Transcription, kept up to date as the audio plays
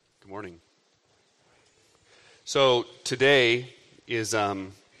morning. So today is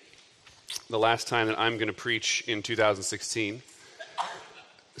the last time that I'm going to preach in 2016.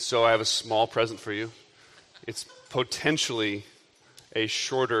 So I have a small present for you. It's potentially a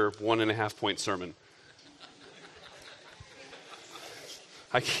shorter 1.5 point sermon.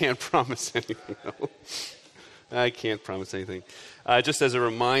 I can't promise anything, though. I can't promise anything. Just as a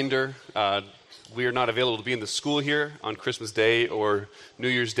reminder, we are not available to be in the school here on Christmas Day or New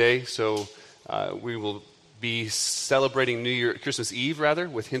Year's Day, so we will be celebrating Christmas Eve,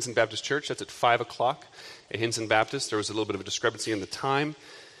 with Hinson Baptist Church. That's at 5 o'clock at Hinson Baptist. There was a little bit of a discrepancy in the time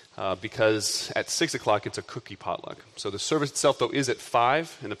because at 6 o'clock it's a cookie potluck. So the service itself, though, is at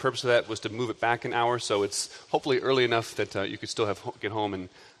 5, and the purpose of that was to move it back an hour, so it's hopefully early enough that you could still get home and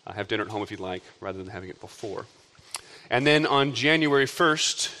have dinner at home if you'd like, rather than having it before. And then on January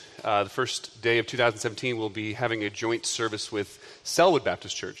 1st, the first day of 2017, we'll be having a joint service with Selwood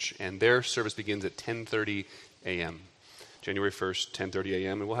Baptist Church, and their service begins at 10:30 a.m. January 1st, 10:30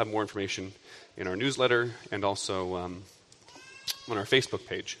 a.m., and we'll have more information in our newsletter and also on our Facebook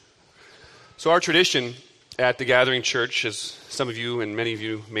page. So our tradition at the Gathering Church, as some of you and many of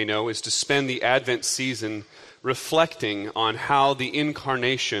you may know, is to spend the Advent season reflecting on how the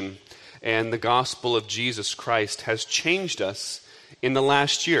incarnation and the gospel of Jesus Christ has changed us in the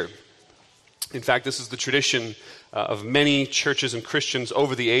last year. In fact, this is the tradition of many churches and Christians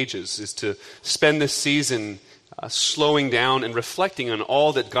over the ages, is to spend this season slowing down and reflecting on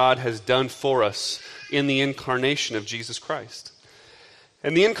all that God has done for us in the incarnation of Jesus Christ.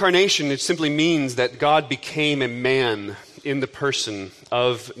 And the incarnation, it simply means that God became a man in the person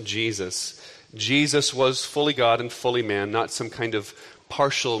of Jesus. Jesus was fully God and fully man, not some kind of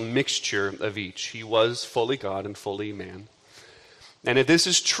partial mixture of each. He was fully God and fully man. And if this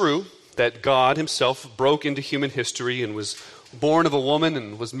is true, that God himself broke into human history and was born of a woman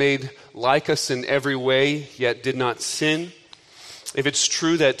and was made like us in every way, yet did not sin, if it's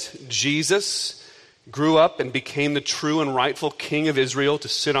true that Jesus grew up and became the true and rightful king of Israel to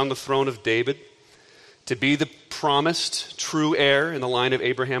sit on the throne of David, to be the promised true heir in the line of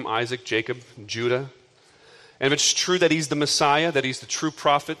Abraham, Isaac, Jacob, Judah, and if it's true that he's the Messiah, that he's the true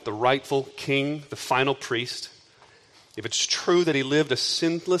prophet, the rightful king, the final priest, if it's true that he lived a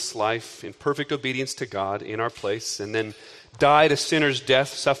sinless life in perfect obedience to God in our place and then died a sinner's death,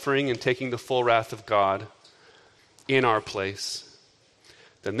 suffering and taking the full wrath of God in our place,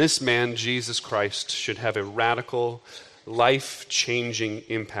 then this man, Jesus Christ, should have a radical, life-changing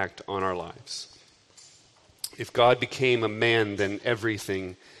impact on our lives. If God became a man, then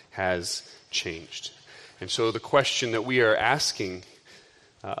everything has changed. And so the question that we are asking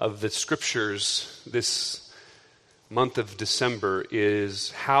of the scriptures this month of December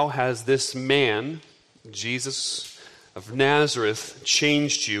is, how has this man, Jesus of Nazareth,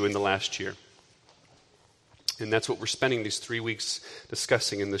 changed you in the last year? And that's what we're spending these 3 weeks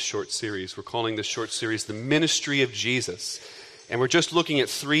discussing in this short series. We're calling this short series The Ministry of Jesus. And we're just looking at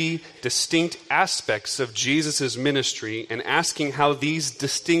 3 distinct aspects of Jesus' ministry and asking how these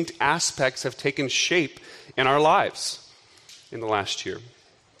distinct aspects have taken shape in our lives in the last year.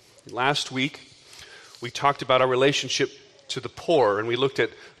 Last week, we talked about our relationship to the poor, and we looked at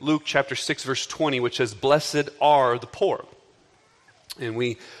Luke chapter 6, verse 20, which says, "Blessed are the poor." And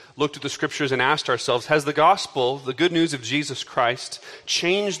we looked at the scriptures and asked ourselves, has the gospel, the good news of Jesus Christ,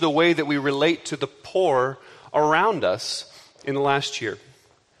 changed the way that we relate to the poor around us in the last year?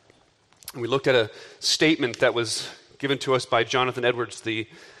 And we looked at a statement that was given to us by Jonathan Edwards, the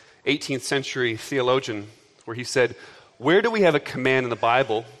 18th century theologian, where he said, "Where do we have a command in the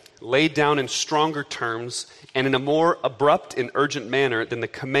Bible laid down in stronger terms and in a more abrupt and urgent manner than the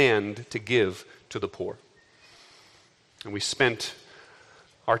command to give to the poor?" And we spent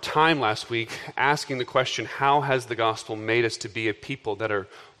our time last week asking the question, how has the gospel made us to be a people that are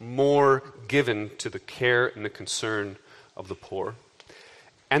more given to the care and the concern of the poor?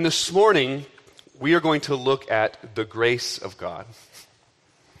 And this morning, we are going to look at the grace of God.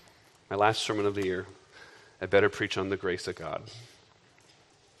 My last sermon of the year. I better preach on the grace of God.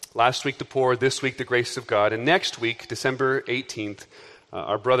 Last week, the poor. This week, the grace of God. And next week, December 18th,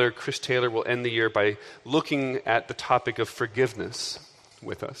 our brother Chris Taylor will end the year by looking at the topic of forgiveness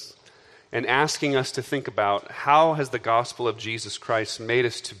with us and asking us to think about how has the gospel of Jesus Christ made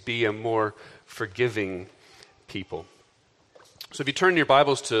us to be a more forgiving people. So if you turn your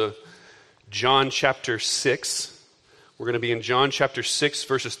Bibles to John chapter 6, we're going to be in John chapter 6,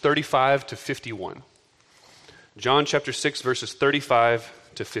 verses 35 to 51. John chapter 6, verses 35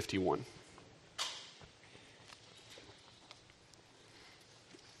 to 51.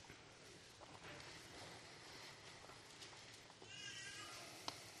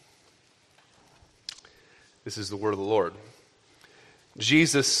 This is the word of the Lord.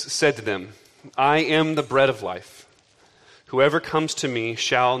 Jesus said to them, I am the bread of life. Whoever comes to me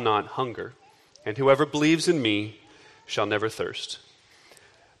shall not hunger, and whoever believes in me shall never thirst.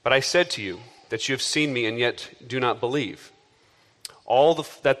 But I said to you that you have seen me and yet do not believe. All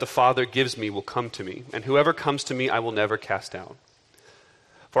that the Father gives me will come to me, and whoever comes to me I will never cast out.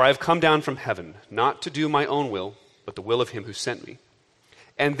 For I have come down from heaven, not to do my own will, but the will of him who sent me.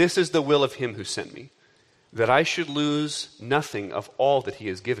 And this is the will of him who sent me, that I should lose nothing of all that he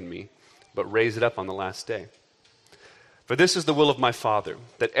has given me, but raise it up on the last day. For this is the will of my Father,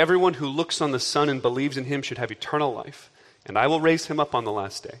 that everyone who looks on the Son and believes in him should have eternal life, and I will raise him up on the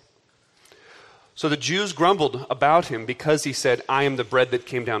last day. So the Jews grumbled about him because he said, I am the bread that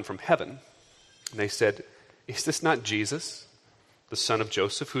came down from heaven. And they said, is this not Jesus, the son of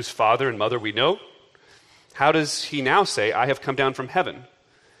Joseph, whose father and mother we know? How does he now say, I have come down from heaven?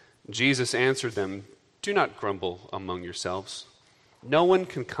 Jesus answered them, do not grumble among yourselves. No one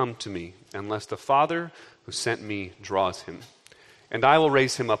can come to me unless the Father who sent me draws him, and I will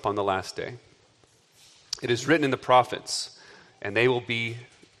raise him up on the last day. It is written in the prophets, and they will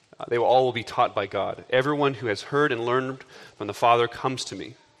all be taught by God. Everyone who has heard and learned from the Father comes to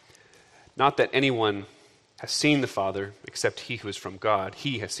me. Not that anyone has seen the Father except he who is from God.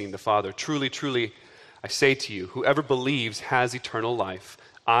 He has seen the Father. Truly, truly, I say to you, whoever believes has eternal life.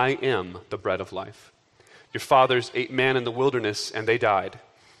 I am the bread of life. Your fathers ate manna in the wilderness, and they died.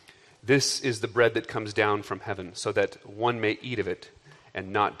 This is the bread that comes down from heaven, so that one may eat of it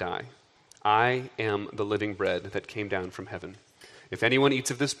and not die. I am the living bread that came down from heaven. If anyone eats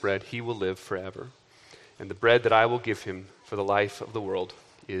of this bread, he will live forever. And the bread that I will give him for the life of the world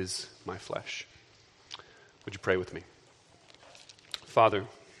is my flesh. Would you pray with me? Father,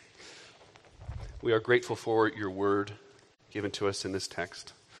 we are grateful for your word given to us in this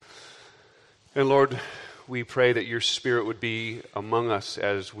text. And Lord, we pray that your Spirit would be among us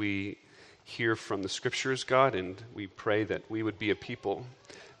as we hear from the Scriptures, God, and we pray that we would be a people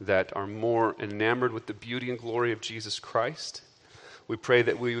that are more enamored with the beauty and glory of Jesus Christ. We pray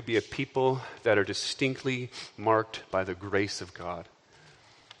that we would be a people that are distinctly marked by the grace of God.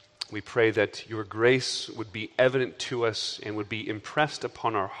 We pray that your grace would be evident to us and would be impressed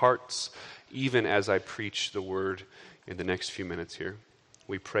upon our hearts, even as I preach the word in the next few minutes here.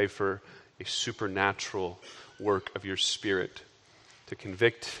 We pray for a supernatural work of your Spirit to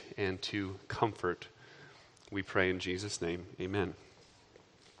convict and to comfort. We pray in Jesus' name. Amen.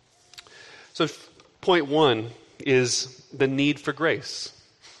 So point one is the need for grace.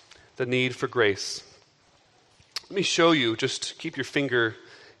 The need for grace. Let me show you, just keep your finger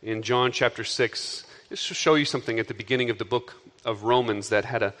in John chapter 6, just to show you something at the beginning of the book of Romans that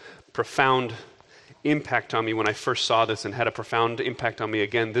had a profound impact on me when I first saw this, and had a profound impact on me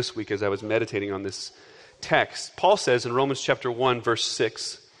again this week as I was meditating on this text. Paul says in Romans chapter 1, verse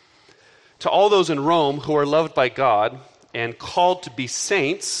 6, to all those in Rome who are loved by God and called to be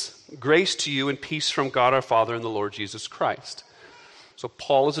saints, grace to you and peace from God our Father and the Lord Jesus Christ. So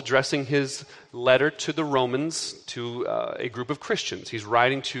Paul is addressing his letter to the Romans, to a group of Christians. He's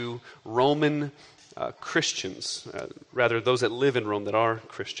writing to Roman Christians, rather those that live in Rome that are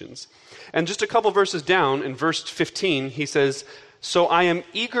Christians. And just a couple verses down, in verse 15, he says, so I am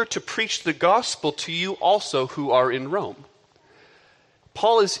eager to preach the gospel to you also who are in Rome.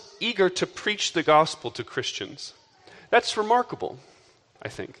 Paul is eager to preach the gospel to Christians. That's remarkable, I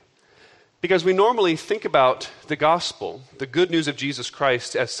think. Because we normally think about the gospel, the good news of Jesus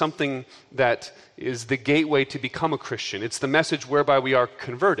Christ, as something that is the gateway to become a Christian. It's the message whereby we are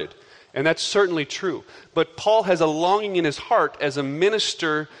converted. And that's certainly true. But Paul has a longing in his heart as a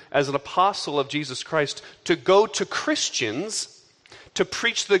minister, as an apostle of Jesus Christ, to go to Christians, to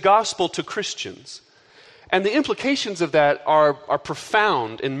preach the gospel to Christians. And the implications of that are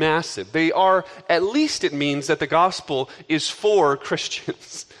profound and massive. They are, at least it means that the gospel is for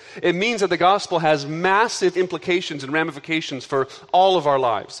Christians. It means that the gospel has massive implications and ramifications for all of our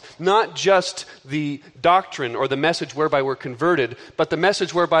lives. Not just the doctrine or the message whereby we're converted, but the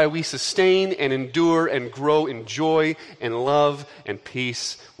message whereby we sustain and endure and grow in joy and love and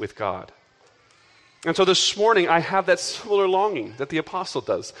peace with God. And so this morning I have that similar longing that the apostle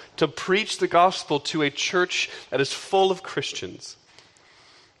does, to preach the gospel to a church that is full of Christians.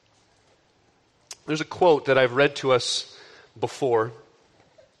 There's a quote that I've read to us before.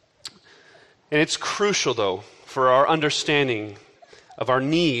 And it's crucial, though, for our understanding of our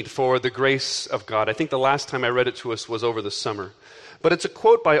need for the grace of God. I think the last time I read it to us was over the summer. But it's a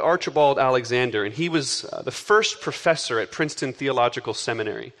quote by Archibald Alexander, and he was the first professor at Princeton Theological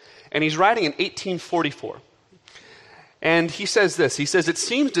Seminary. And he's writing in 1844. And he says this, he says, it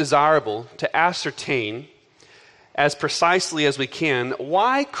seems desirable to ascertain as precisely as we can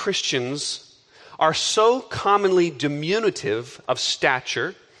why Christians are so commonly diminutive of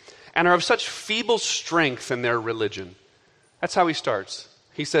stature and are of such feeble strength in their religion. That's how he starts.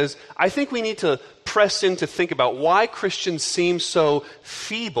 He says, I think we need to press in to think about why Christians seem so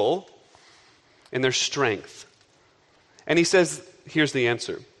feeble in their strength. And he says, here's the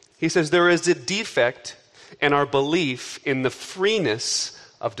answer. He says, there is a defect in our belief in the freeness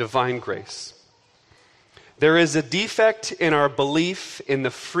of divine grace. There is a defect in our belief in the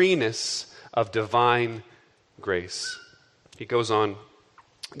freeness of divine grace. He goes on,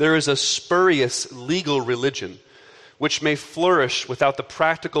 there is a spurious legal religion which may flourish without the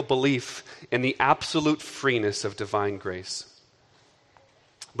practical belief in the absolute freeness of divine grace.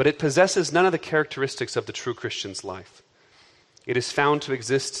 But it possesses none of the characteristics of the true Christian's life. It is found to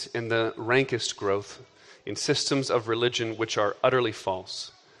exist in the rankest growth, in systems of religion which are utterly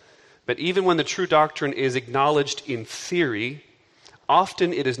false. But even when the true doctrine is acknowledged in theory,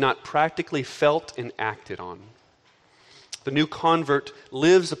 often it is not practically felt and acted on. The new convert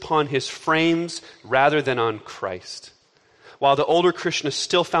lives upon his frames rather than on Christ, while the older Christian is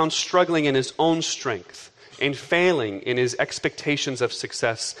still found struggling in his own strength and failing in his expectations of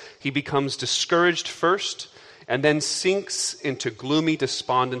success. He becomes discouraged first and then sinks into gloomy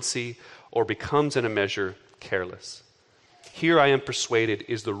despondency or becomes in a measure careless. Here, I am persuaded,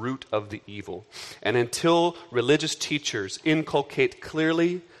 is the root of the evil. And until religious teachers inculcate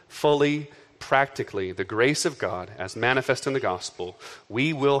clearly, fully, practically the grace of God as manifest in the gospel,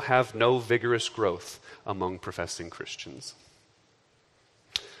 we will have no vigorous growth among professing Christians.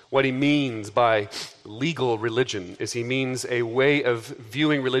 What he means by legal religion is he means a way of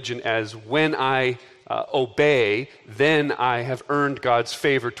viewing religion as when I obey, then I have earned God's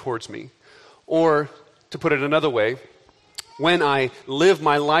favor towards me. Or, to put it another way, when I live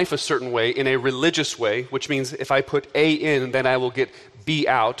my life a certain way in a religious way, which means if I put A in, then I will get B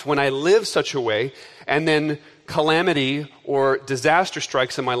out. When I live such a way, and then calamity or disaster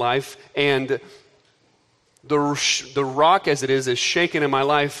strikes in my life, and the rock as it is shaken in my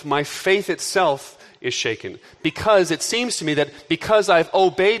life, my faith itself is shaken. Because it seems to me that because I've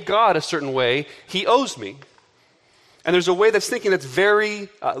obeyed God a certain way, he owes me. And there's a way that's thinking that's very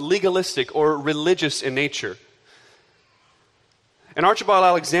legalistic or religious in nature. And Archibald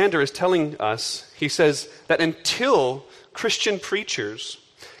Alexander is telling us, he says, that until Christian preachers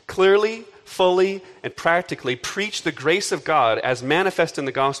clearly, fully, and practically preach the grace of God as manifest in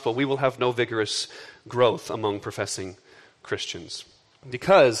the gospel, we will have no vigorous growth among professing Christians.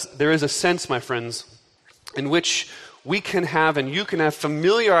 Because there is a sense, my friends, in which we can have, and you can have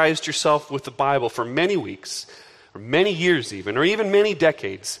familiarized yourself with the Bible for many weeks, or many years even, or even many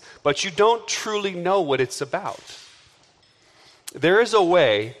decades, but you don't truly know what it's about. There is a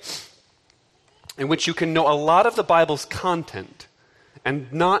way in which you can know a lot of the Bible's content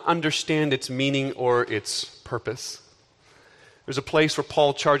and not understand its meaning or its purpose. There's a place where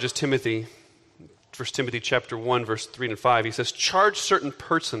Paul charges Timothy, 1 Timothy chapter 1, verse 3 and 5. He says, charge certain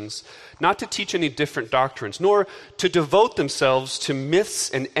persons not to teach any different doctrines, nor to devote themselves to myths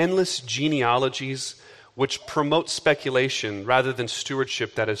and endless genealogies which promote speculation rather than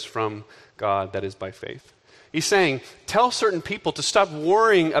stewardship that is from God, that is by faith. He's saying, tell certain people to stop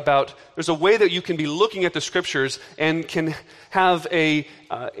worrying about, there's a way that you can be looking at the scriptures and can have a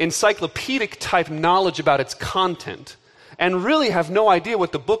encyclopedic type knowledge about its content and really have no idea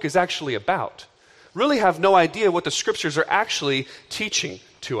what the book is actually about. Really have no idea what the scriptures are actually teaching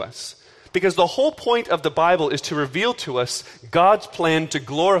to us. Because the whole point of the Bible is to reveal to us God's plan to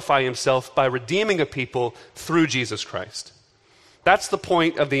glorify himself by redeeming a people through Jesus Christ. That's the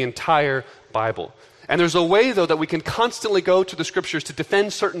point of the entire Bible. And there's a way, though, that we can constantly go to the scriptures to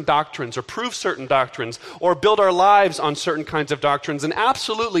defend certain doctrines or prove certain doctrines or build our lives on certain kinds of doctrines and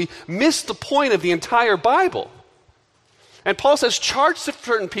absolutely miss the point of the entire Bible. And Paul says, charge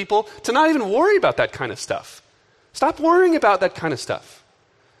certain people to not even worry about that kind of stuff. Stop worrying about that kind of stuff.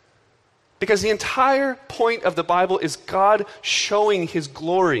 Because the entire point of the Bible is God showing his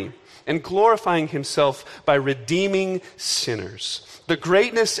glory and glorifying himself by redeeming sinners. The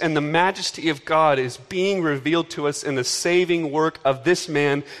greatness and the majesty of God is being revealed to us in the saving work of this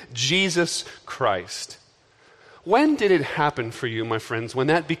man, Jesus Christ. When did it happen for you, my friends, when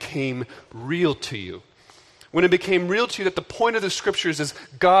that became real to you? When it became real to you that the point of the scriptures is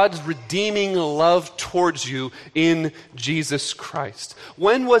God's redeeming love towards you in Jesus Christ?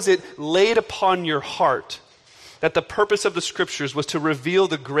 When was it laid upon your heart that the purpose of the scriptures was to reveal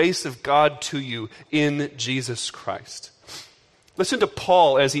the grace of God to you in Jesus Christ? Listen to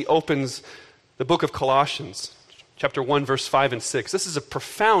Paul as he opens the book of Colossians, chapter 1, verse 5 and 6. This is a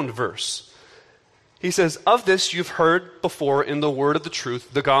profound verse. He says, of this you've heard before in the word of the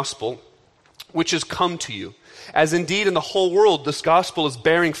truth, the gospel, which has come to you. As indeed in the whole world this gospel is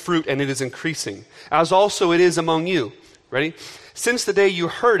bearing fruit and it is increasing, as also it is among you. Ready? Since the day you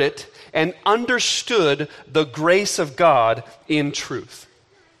heard it and understood the grace of God in truth.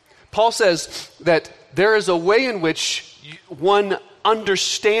 Paul says that there is a way in which one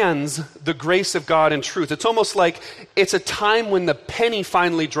understands the grace of God in truth. It's almost like it's a time when the penny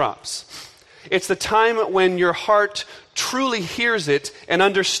finally drops. It's the time when your heart truly hears it and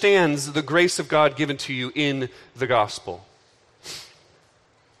understands the grace of God given to you in the gospel.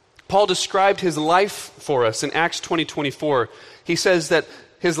 Paul described his life for us in Acts 20:24. He says that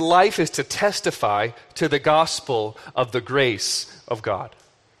his life is to testify to the gospel of the grace of God.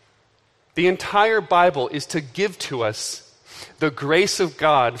 The entire Bible is to give to us the grace of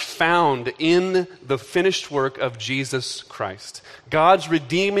God found in the finished work of Jesus Christ. God's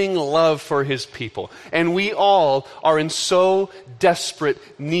redeeming love for his people. And we all are in so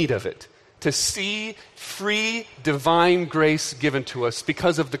desperate need of it. To see free divine grace given to us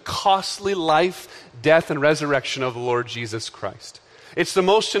because of the costly life, death, and resurrection of the Lord Jesus Christ. It's the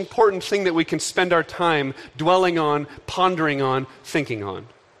most important thing that we can spend our time dwelling on, pondering on, thinking on.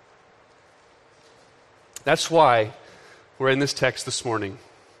 That's why we're in this text this morning.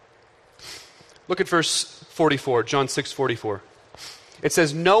 Look at verse 44, John 6:44. It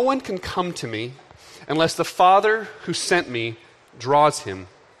says, "No one can come to me unless the Father who sent me draws him,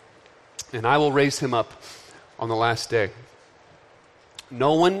 and I will raise him up on the last day."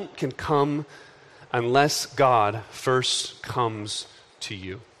 No one can come unless God first comes to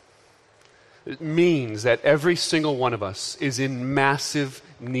you. It means that every single one of us is in massive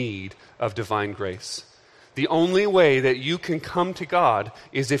need of divine grace. The only way that you can come to God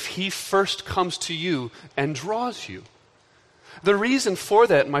is if he first comes to you and draws you. The reason for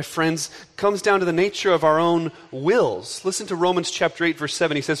that, my friends, comes down to the nature of our own wills. Listen to Romans chapter 8, verse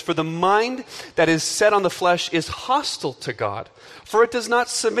 7. He says, "For the mind that is set on the flesh is hostile to God, for it does not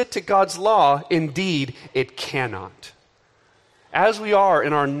submit to God's law. Indeed, it cannot." As we are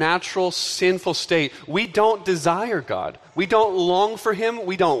in our natural sinful state, we don't desire God. We don't long for him.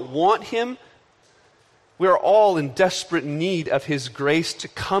 We don't want him. We are all in desperate need of his grace to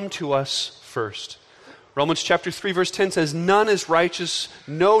come to us first. Romans chapter 3 verse 10 says, "None is righteous,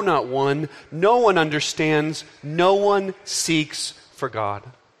 no, not one. No one understands, no one seeks for God."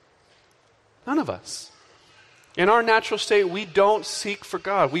 None of us. In our natural state, we don't seek for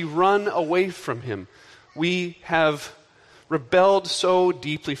God. We run away from him. We have rebelled so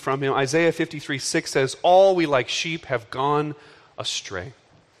deeply from him. Isaiah 53:6 says, "All we like sheep have gone astray.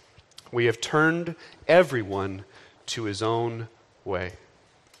 We have turned everyone to his own way."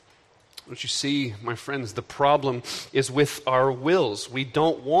 Don't you see, my friends, the problem is with our wills. We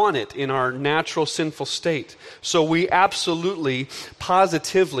don't want it in our natural sinful state. So we absolutely,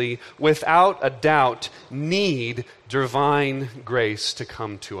 positively, without a doubt, need divine grace to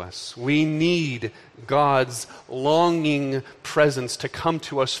come to us. We need God's longing presence to come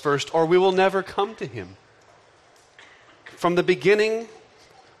to us first, or we will never come to him. From the beginning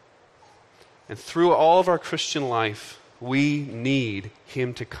and through all of our Christian life, we need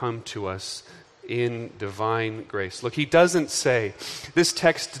him to come to us in divine grace. Look, he doesn't say, this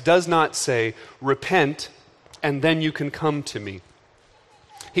text does not say, repent and then you can come to me.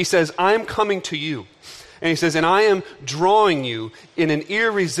 He says, I'm coming to you. And he says, and I am drawing you in an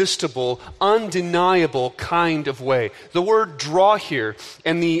irresistible, undeniable kind of way. The word draw here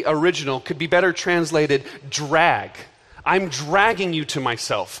in the original could be better translated drag. I'm dragging you to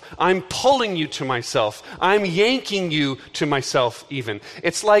myself. I'm pulling you to myself. I'm yanking you to myself even.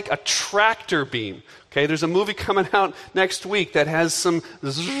 It's like a tractor beam. Okay, there's a movie coming out next week that has some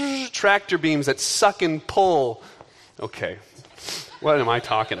tractor beams that suck and pull. Okay, what am I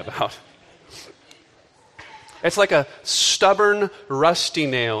talking about? It's like a stubborn, rusty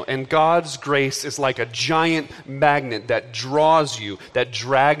nail, and God's grace is like a giant magnet that draws you, that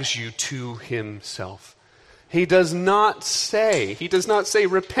drags you to himself. He does not say,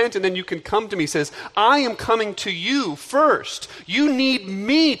 repent and then you can come to me. He says, I am coming to you first. You need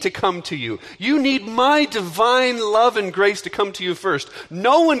me to come to you. You need my divine love and grace to come to you first.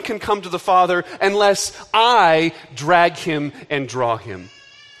 No one can come to the Father unless I drag him and draw him.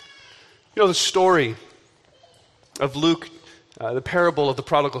 You know the story of Luke, the parable of the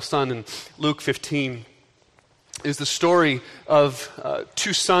prodigal son in Luke 15. Is the story of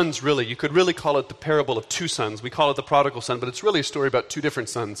two sons, really. You could really call it the parable of two sons. We call it the prodigal son, but it's really a story about two different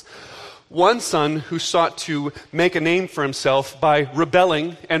sons. One son who sought to make a name for himself by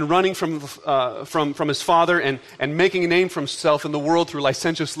rebelling and running from his father and making a name for himself in the world through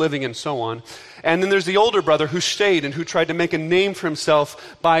licentious living and so on. And then there's the older brother who stayed and who tried to make a name for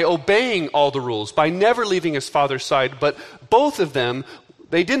himself by obeying all the rules, by never leaving his father's side. But both of them,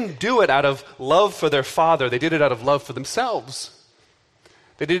 they didn't do it out of love for their father. They did it out of love for themselves.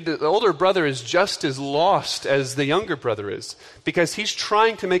 The older brother is just as lost as the younger brother is, because he's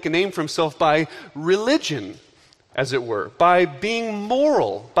trying to make a name for himself by religion, as it were, by being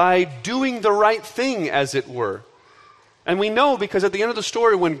moral, by doing the right thing, as it were. And we know because at the end of the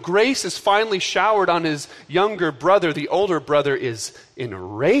story, when grace is finally showered on his younger brother, the older brother is in a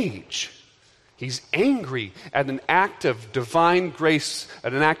rage. He's angry at an act of divine grace,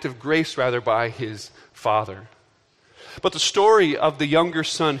 at an act of grace rather, by his father. But the story of the younger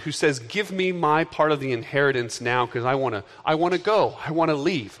son who says, give me my part of the inheritance now because I want to go. I want to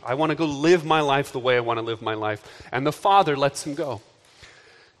leave. I want to go live my life the way I want to live my life. And the father lets him go.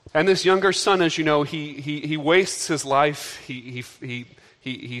 And this younger son, as you know, he wastes his life.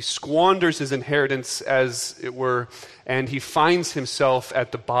 He squanders his inheritance, as it were, and he finds himself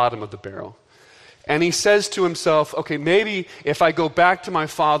at the bottom of the barrel. And he says to himself, okay, maybe if I go back to my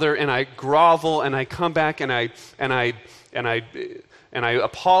father and I grovel and I come back and I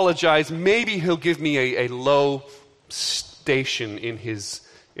apologize, maybe he'll give me a low station in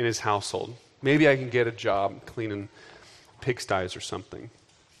his household. Maybe I can get a job cleaning pigsties or something.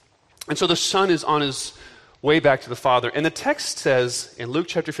 And so the son is on his way back to the father. And the text says, in Luke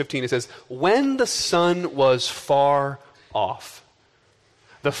chapter 15, it says, when the son was far off,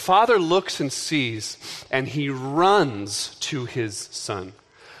 the father looks and sees, and he runs to his son.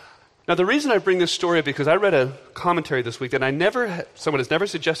 Now, the reason I bring this story up, because I read a commentary this week that someone has never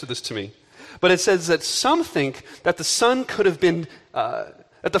suggested this to me, but it says that some think that the son could have been, that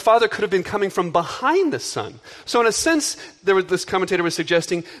the father could have been coming from behind the son. So in a sense, this commentator was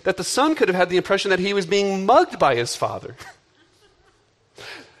suggesting that the son could have had the impression that he was being mugged by his father.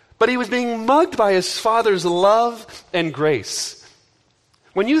 But he was being mugged by his father's love and grace.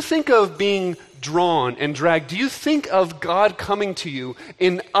 When you think of being drawn and dragged, do you think of God coming to you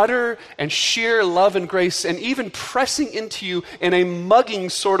in utter and sheer love and grace and even pressing into you in a mugging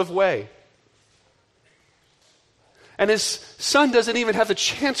sort of way? And his son doesn't even have the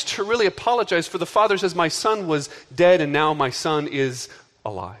chance to really apologize, for the father says, my son was dead and now my son is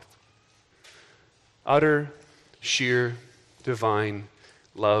alive. Utter, sheer, divine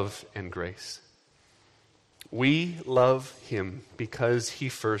love and grace. We love him because he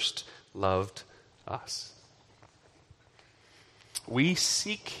first loved us. We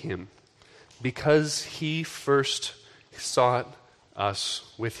seek him because he first sought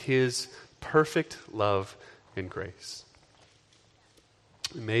us with his perfect love and grace.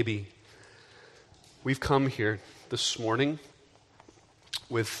 Maybe we've come here this morning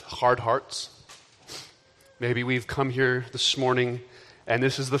with hard hearts. Maybe we've come here this morning and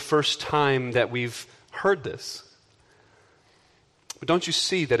this is the first time that we've heard this. But don't you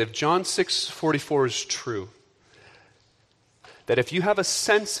see that if John 6:44 is true, that if you have a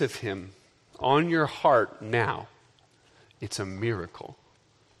sense of him on your heart now, it's a miracle.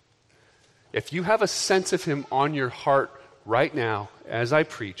 If you have a sense of him on your heart right now, as I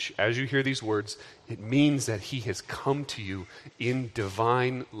preach, as you hear these words, it means that he has come to you in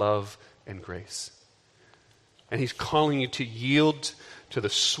divine love and grace. And he's calling you to yield to the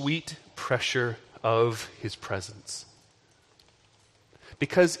sweet pressure of his presence.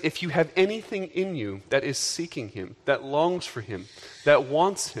 Because if you have anything in you that is seeking him, that longs for him, that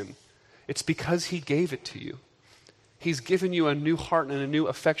wants him, it's because he gave it to you. He's given you a new heart and a new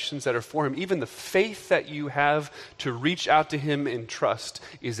affections that are for him. Even the faith that you have to reach out to him in trust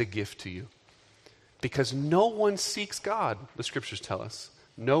is a gift to you. Because no one seeks God, the scriptures tell us.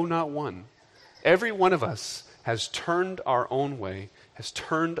 No, not one. Every one of us has turned our own way, has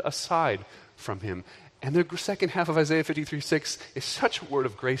turned aside from him. And the second half of Isaiah 53:6 is such a word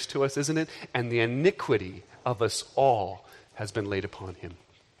of grace to us, isn't it? And the iniquity of us all has been laid upon him.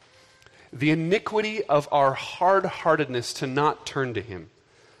 The iniquity of our hard-heartedness to not turn to him.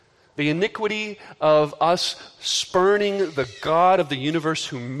 The iniquity of us spurning the God of the universe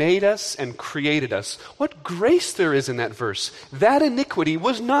who made us and created us. What grace there is in that verse. That iniquity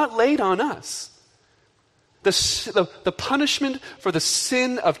was not laid on us. The punishment for the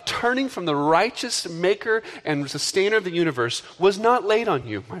sin of turning from the righteous maker and sustainer of the universe was not laid on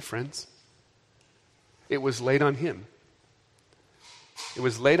you, my friends. It was laid on him. It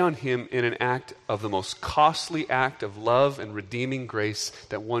was laid on him in an act of the most costly act of love and redeeming grace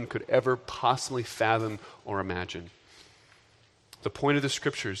that one could ever possibly fathom or imagine. The point of the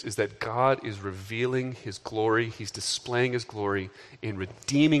scriptures is that God is revealing his glory. He's displaying his glory in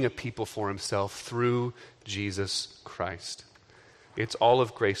redeeming a people for himself through Jesus Christ. It's all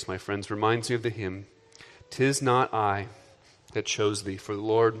of grace, my friends. Reminds me of the hymn, "'Tis not I that chose thee, for the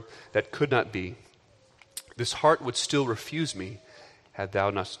Lord that could not be. This heart would still refuse me, had thou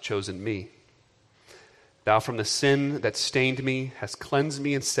not chosen me. Thou from the sin that stained me hast cleansed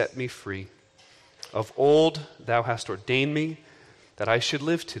me and set me free. Of old thou hast ordained me that I should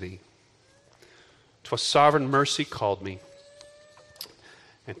live to thee. 'Twas sovereign mercy called me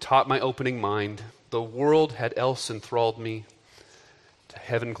and taught my opening mind. The world had else enthralled me, to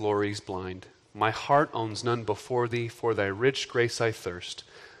heaven glories blind. My heart owns none before thee, for thy rich grace I thirst.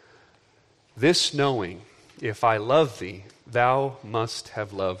 This knowing, if I love thee, thou must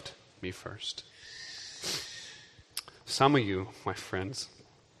have loved me first." Some of you, my friends,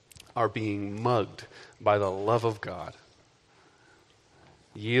 are being mugged by the love of God.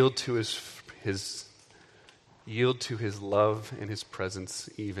 Yield to his love and his presence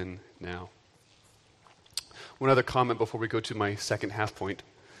even now. One other comment before we go to my second half point.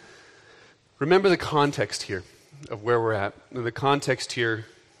 Remember the context here of where we're at. The context here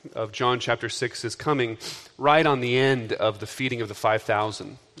of John chapter 6 is coming right on the end of the feeding of the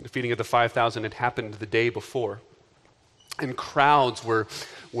 5,000. The feeding of the 5,000 had happened the day before. And crowds were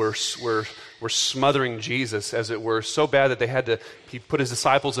smothering Jesus, as it were, so bad that he put his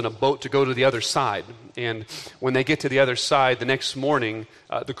disciples in a boat to go to the other side. And when they get to the other side, the next morning,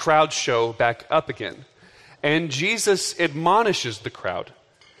 the crowds show back up again. And Jesus admonishes the crowd.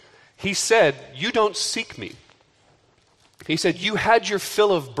 He said, "You don't seek me." He said, "You had your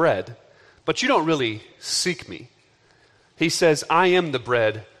fill of bread, but you don't really seek me." He says, "I am the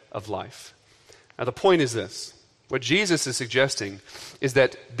bread of life." Now the point is this. What Jesus is suggesting is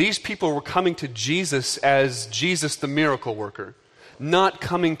that these people were coming to Jesus as Jesus the miracle worker, not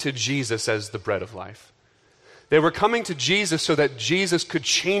coming to Jesus as the bread of life. They were coming to Jesus so that Jesus could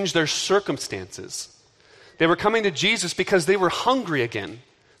change their circumstances. They were coming to Jesus because they were hungry again.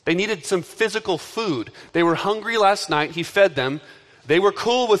 They needed some physical food. They were hungry last night. He fed them. They were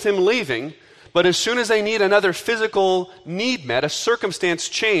cool with him leaving. But as soon as they need another physical need met, a circumstance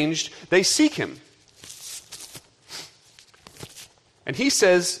changed, they seek him. And he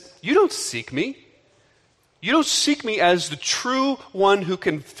says, "You don't seek me. You don't seek me as the true one who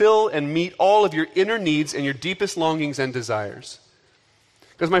can fill and meet all of your inner needs and your deepest longings and desires."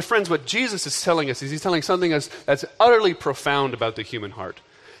 Because my friends, what Jesus is telling us is he's telling something that's utterly profound about the human heart.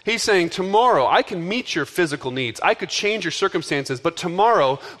 He's saying, tomorrow I can meet your physical needs. I could change your circumstances. But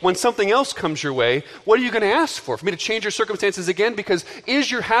tomorrow, when something else comes your way, what are you going to ask for? For me to change your circumstances again? Because is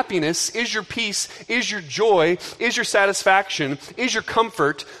your happiness, is your peace, is your joy, is your satisfaction, is your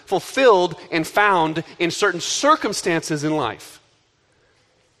comfort fulfilled and found in certain circumstances in life?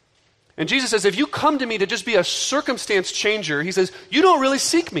 And Jesus says, if you come to me to just be a circumstance changer, he says, you don't really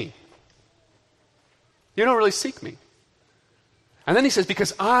seek me. You don't really seek me. And then he says,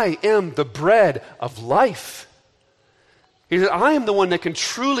 because I am the bread of life. He says, I am the one that can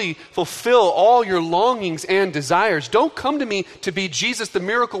truly fulfill all your longings and desires. Don't come to me to be Jesus, the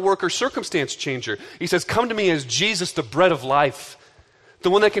miracle worker, circumstance changer. He says, come to me as Jesus, the bread of life. The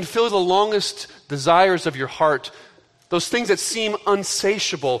one that can fill the longest desires of your heart. Those things that seem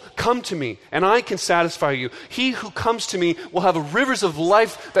unsatiable, come to me and I can satisfy you. He who comes to me will have rivers of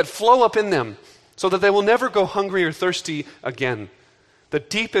life that flow up in them, so that they will never go hungry or thirsty again. The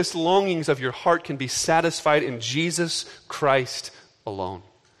deepest longings of your heart can be satisfied in Jesus Christ alone.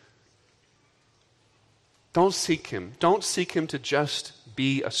 Don't seek him. Don't seek him to just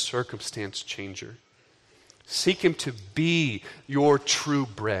be a circumstance changer. Seek him to be your true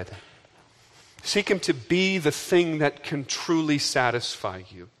bread. Seek him to be the thing that can truly satisfy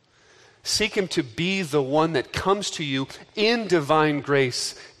you. Seek him to be the one that comes to you in divine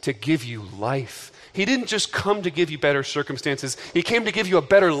grace to give you life. He didn't just come to give you better circumstances. He came to give you a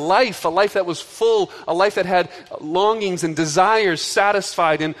better life, a life that was full, a life that had longings and desires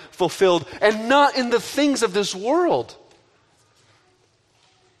satisfied and fulfilled, and not in the things of this world.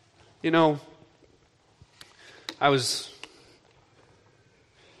 You know, I was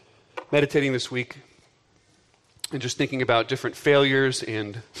meditating this week and just thinking about different failures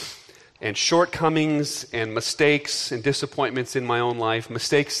and shortcomings and mistakes and disappointments in my own life,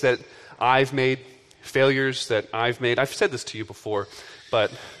 mistakes that I've made, failures that I've made. I've said this to you before,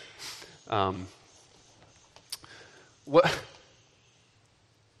 but I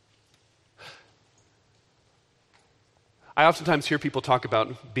oftentimes hear people talk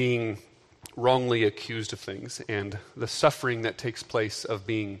about being wrongly accused of things and the suffering that takes place of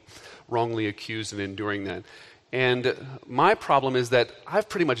being wrongly accused and enduring that. And my problem is that I've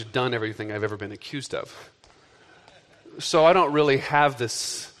pretty much done everything I've ever been accused of. So I don't really have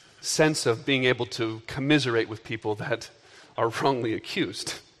this sense of being able to commiserate with people that are wrongly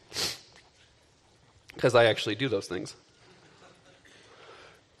accused. Because I actually do those things.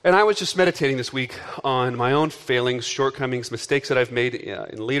 And I was just meditating this week on my own failings, shortcomings, mistakes that I've made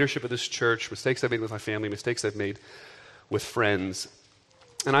in leadership of this church, mistakes I've made with my family, mistakes I've made with friends.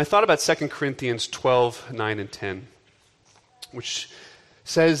 And I thought about 2 Corinthians 12, 9, and 10, which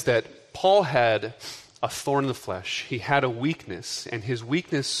says that Paul had a thorn in the flesh. He had a weakness, and his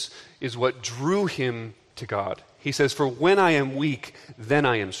weakness is what drew him to God. He says, "For when I am weak, then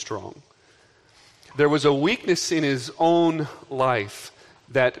I am strong." There was a weakness in his own life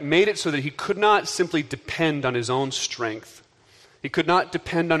that made it so that he could not simply depend on his own strength. He could not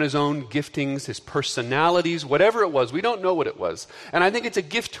depend on his own giftings, his personalities, whatever it was. We don't know what it was. And I think it's a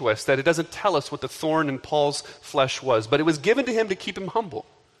gift to us that it doesn't tell us what the thorn in Paul's flesh was. But it was given to him to keep him humble.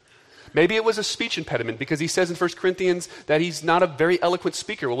 Maybe it was a speech impediment because he says in 1 Corinthians that he's not a very eloquent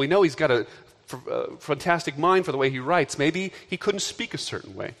speaker. Well, we know he's got a fantastic mind for the way he writes. Maybe he couldn't speak a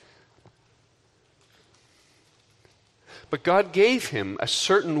certain way. But God gave him a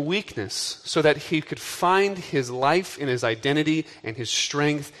certain weakness so that he could find his life and his identity and his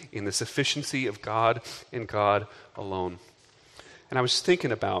strength in the sufficiency of God and God alone. And I was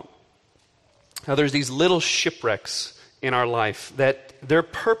thinking about how there's these little shipwrecks in our life that their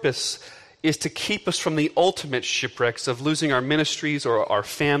purpose is to keep us from the ultimate shipwrecks of losing our ministries or our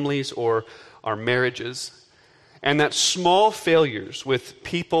families or our marriages. And that small failures with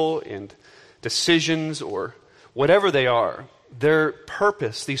people and decisions or whatever they are, their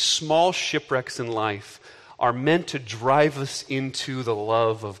purpose, these small shipwrecks in life, are meant to drive us into the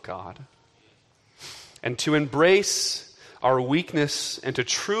love of God. And to embrace our weakness and to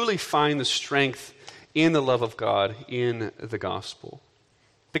truly find the strength in the love of God in the gospel.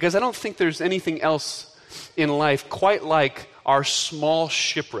 Because I don't think there's anything else in life quite like our small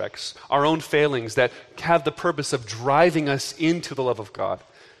shipwrecks, our own failings that have the purpose of driving us into the love of God.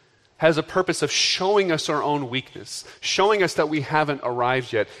 Has a purpose of showing us our own weakness, showing us that we haven't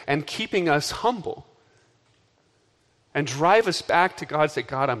arrived yet, and keeping us humble. And drive us back to God and say,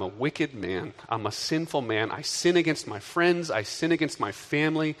 God, I'm a wicked man. I'm a sinful man. I sin against my friends. I sin against my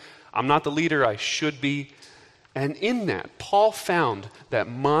family. I'm not the leader I should be. And in that, Paul found that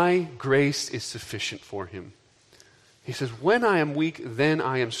my grace is sufficient for him. He says, when I am weak, then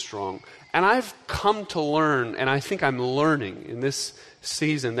I am strong. And I've come to learn, and I think I'm learning in this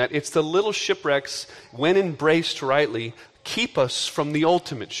season, that it's the little shipwrecks, when embraced rightly, keep us from the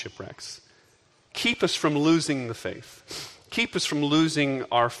ultimate shipwrecks. Keep us from losing the faith. Keep us from losing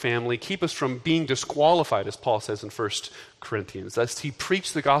our family. Keep us from being disqualified, as Paul says in 1 Corinthians. Lest he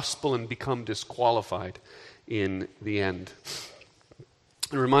preach the gospel and become disqualified in the end.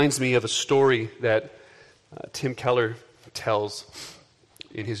 It reminds me of a story that Tim Keller tells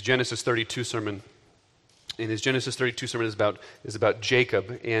in his Genesis 32 sermon. In his Genesis 32 sermon is about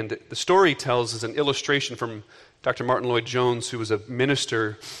Jacob. And the story tells is an illustration from Dr. Martin Lloyd-Jones, who was a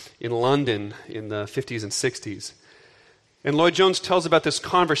minister in London in the 50s and 60s. And Lloyd-Jones tells about this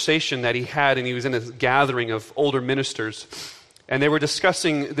conversation that he had, and he was in a gathering of older ministers. And they were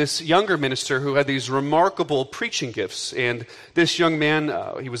discussing this younger minister who had these remarkable preaching gifts. And this young man,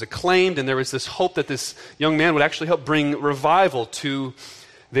 he was acclaimed, and there was this hope that this young man would actually help bring revival to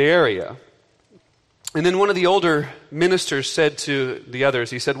the area. And then one of the older ministers said to the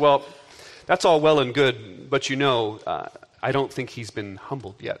others, he said, well, that's all well and good, but I don't think he's been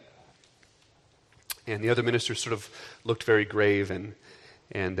humbled yet. And the other ministers sort of looked very grave,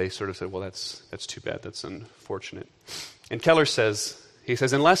 and they sort of said, well, that's too bad, that's unfortunate. And Keller says,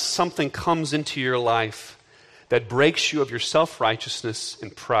 unless something comes into your life that breaks you of your self-righteousness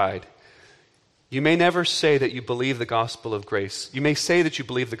and pride, you may never say that you believe the gospel of grace. You may say that you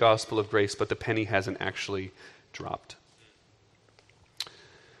believe the gospel of grace, but the penny hasn't actually dropped.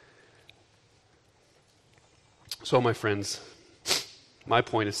 So, my friends, my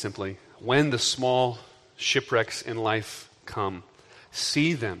point is simply, when the small shipwrecks in life come,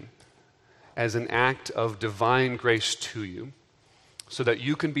 see them as an act of divine grace to you, so that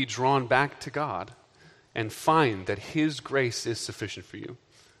you can be drawn back to God and find that His grace is sufficient for you.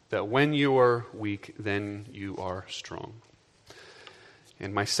 That when you are weak, then you are strong.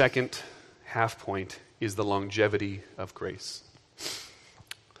 And my second half point is the longevity of grace.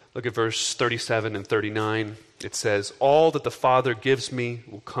 Look at verse 37 and 39. It says, all that the Father gives me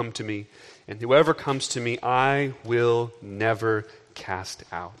will come to me, and whoever comes to me I will never cast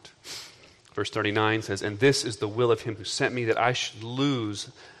out. Verse 39 says, and this is the will of him who sent me, that I should lose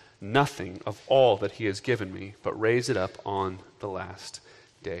nothing of all that he has given me, but raise it up on the last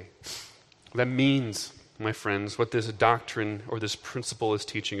day. That means, my friends, what this doctrine or this principle is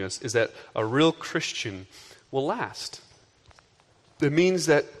teaching us is that a real Christian will last. It means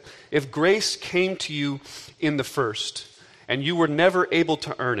that if grace came to you in the first and you were never able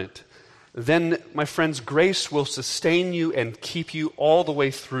to earn it, then, my friends, grace will sustain you and keep you all the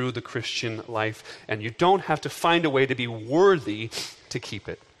way through the Christian life, and you don't have to find a way to be worthy to keep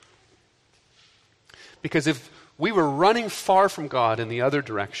it. Because if we were running far from God in the other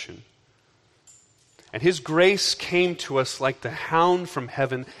direction, and his grace came to us like the hound from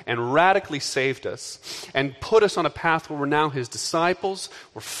heaven and radically saved us and put us on a path where we're now his disciples,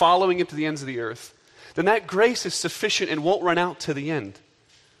 we're following him to the ends of the earth, then that grace is sufficient and won't run out to the end.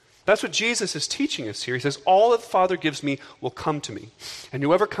 That's what Jesus is teaching us here. He says, all that the Father gives me will come to me, and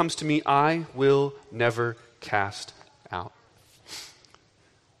whoever comes to me I will never cast out.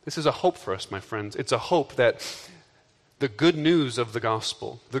 This is a hope for us, my friends. It's a hope that the good news of the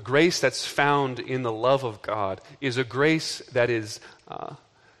gospel, the grace that's found in the love of God, is a grace that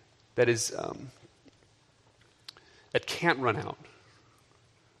can't run out.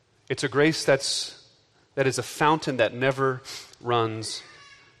 It's a grace that is a fountain that never runs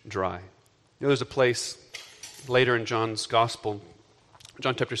dry. You know, there's a place later in John's gospel,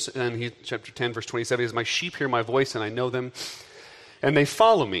 John chapter 10, verse 27, he says, my sheep hear my voice, and I know them, and they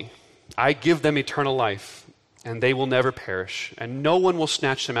follow me. I give them eternal life, and they will never perish, and no one will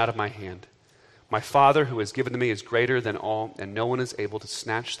snatch them out of my hand. My Father who has given them me is greater than all, and no one is able to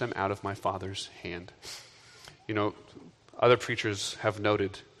snatch them out of my Father's hand. You know, other preachers have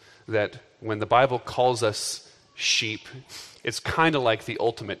noted that when the Bible calls us sheep, it's kind of like the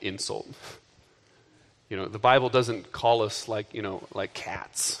ultimate insult. You know, the Bible doesn't call us like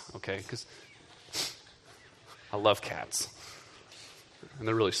cats, okay? Because I love cats, and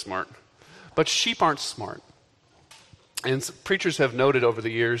they're really smart. But sheep aren't smart. And preachers have noted over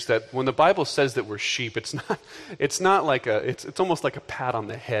the years that when the Bible says that we're sheep, it's almost like a pat on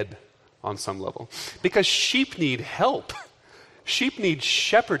the head on some level. Because sheep need help. Sheep need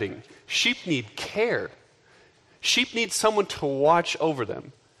shepherding. Sheep need care. Sheep need someone to watch over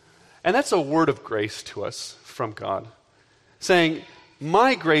them. And that's a word of grace to us from God, saying,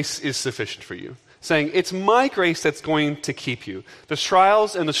 my grace is sufficient for you. Saying, it's my grace that's going to keep you. The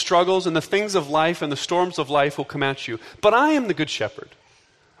trials and the struggles and the things of life and the storms of life will come at you. But I am the good shepherd.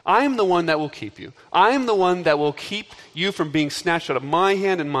 I am the one that will keep you. I am the one that will keep you from being snatched out of my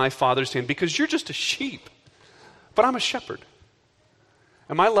hand and my Father's hand, because you're just a sheep. But I'm a shepherd.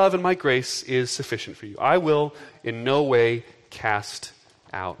 And my love and my grace is sufficient for you. I will in no way cast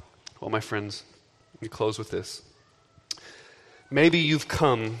out. Well, my friends, let me close with this. Maybe you've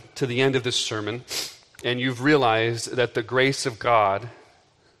come to the end of this sermon and you've realized that the grace of God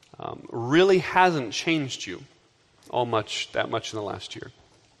really hasn't changed you that much in the last year.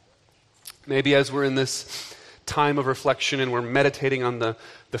 Maybe as we're in this time of reflection and we're meditating on the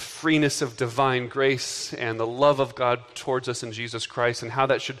freeness of divine grace and the love of God towards us in Jesus Christ and how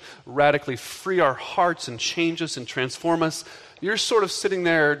that should radically free our hearts and change us and transform us, you're sort of sitting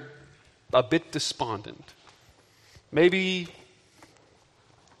there a bit despondent. Maybe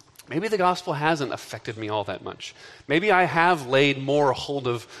the gospel hasn't affected me all that much. Maybe I have laid more hold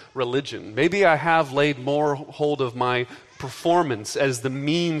of religion. Maybe I have laid more hold of my performance as the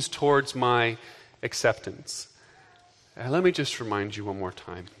means towards my acceptance. And let me just remind you one more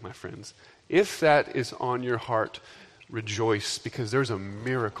time, my friends. If that is on your heart, rejoice, because there's a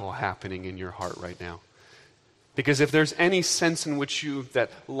miracle happening in your heart right now. Because if there's any sense in which you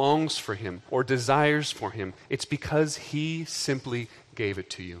that longs for him or desires for him, it's because he simply gave it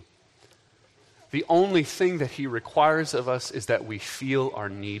to you. The only thing that he requires of us is that we feel our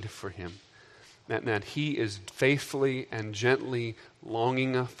need for him. That he is faithfully and gently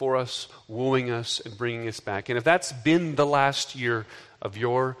longing for us, wooing us, and bringing us back. And if that's been the last year of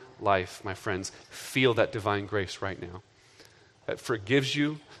your life, my friends, feel that divine grace right now. That forgives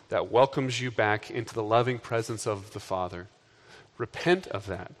you, that welcomes you back into the loving presence of the Father. Repent of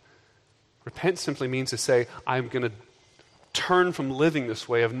that. Repent simply means to say, I'm going to turn from living this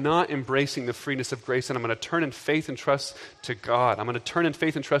way, of not embracing the freeness of grace, and I'm going to turn in faith and trust to God. I'm going to turn in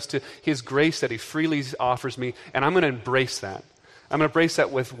faith and trust to his grace that he freely offers me, and I'm going to embrace that. I'm going to embrace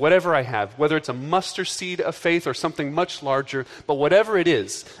that with whatever I have, whether it's a mustard seed of faith or something much larger, but whatever it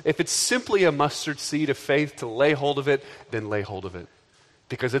is, if it's simply a mustard seed of faith to lay hold of it, then lay hold of it,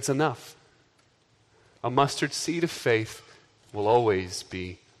 because it's enough. A mustard seed of faith will always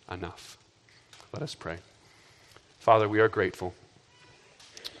be enough. Let us pray. Father, we are grateful.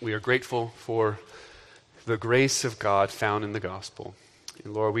 We are grateful for the grace of God found in the gospel.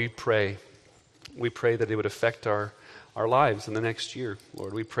 And Lord, we pray that it would affect our lives in the next year.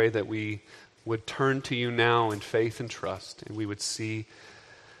 Lord, we pray that we would turn to you now in faith and trust, and we would see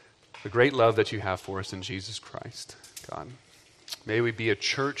the great love that you have for us in Jesus Christ. God, may we be a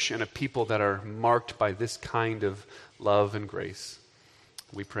church and a people that are marked by this kind of love and grace.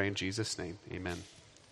 We pray in Jesus' name. Amen.